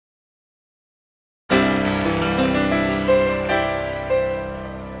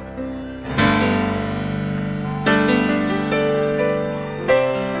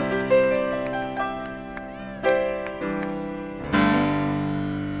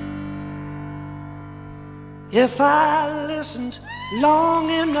If I listened long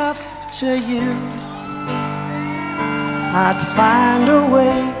enough to you, I'd find a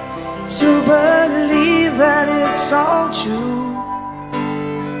way to believe that it's all true.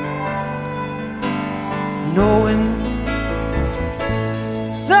 Knowing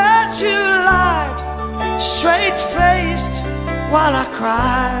that you lied straight-faced while I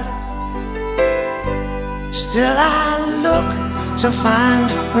cried, still I look to find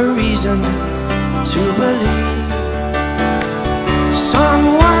a reason to believe.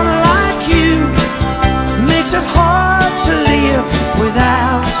 Someone like you makes it hard to live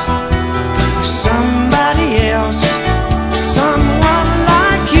without somebody else. Someone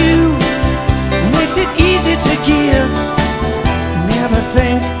like you makes it easy to give. Never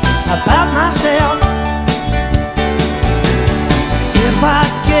think about myself. If I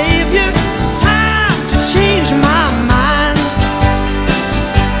gave you time to change my mind,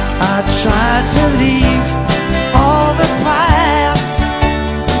 I'd try to leave all the past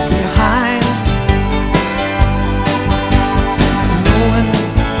behind. Knowing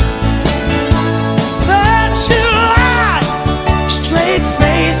that you lied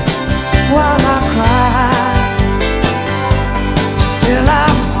straight-faced while I cried, still I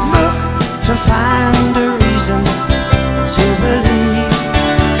look to find a reason to believe.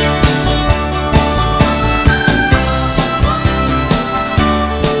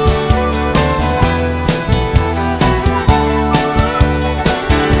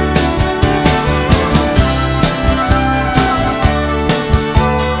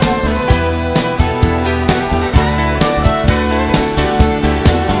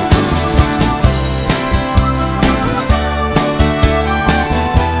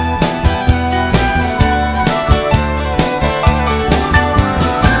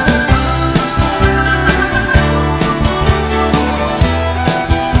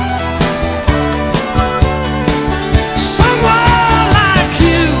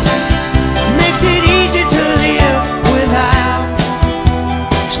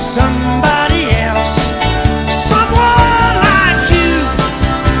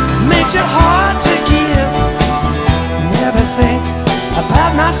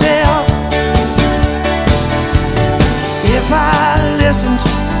 If I listened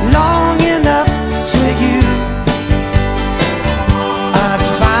long enough to you, I'd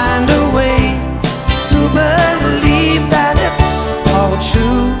find a way to believe that it's all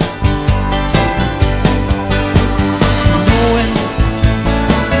true. Knowing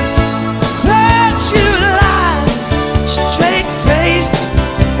that you lied straight-faced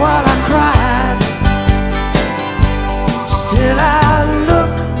while I cried, still I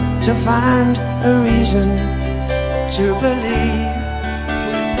look to find a reason to believe.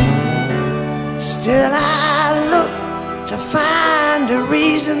 Still I look to find a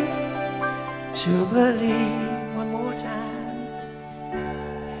reason to believe. One more time.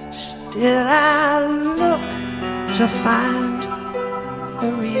 Still I look to find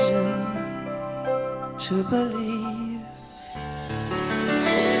a reason to believe.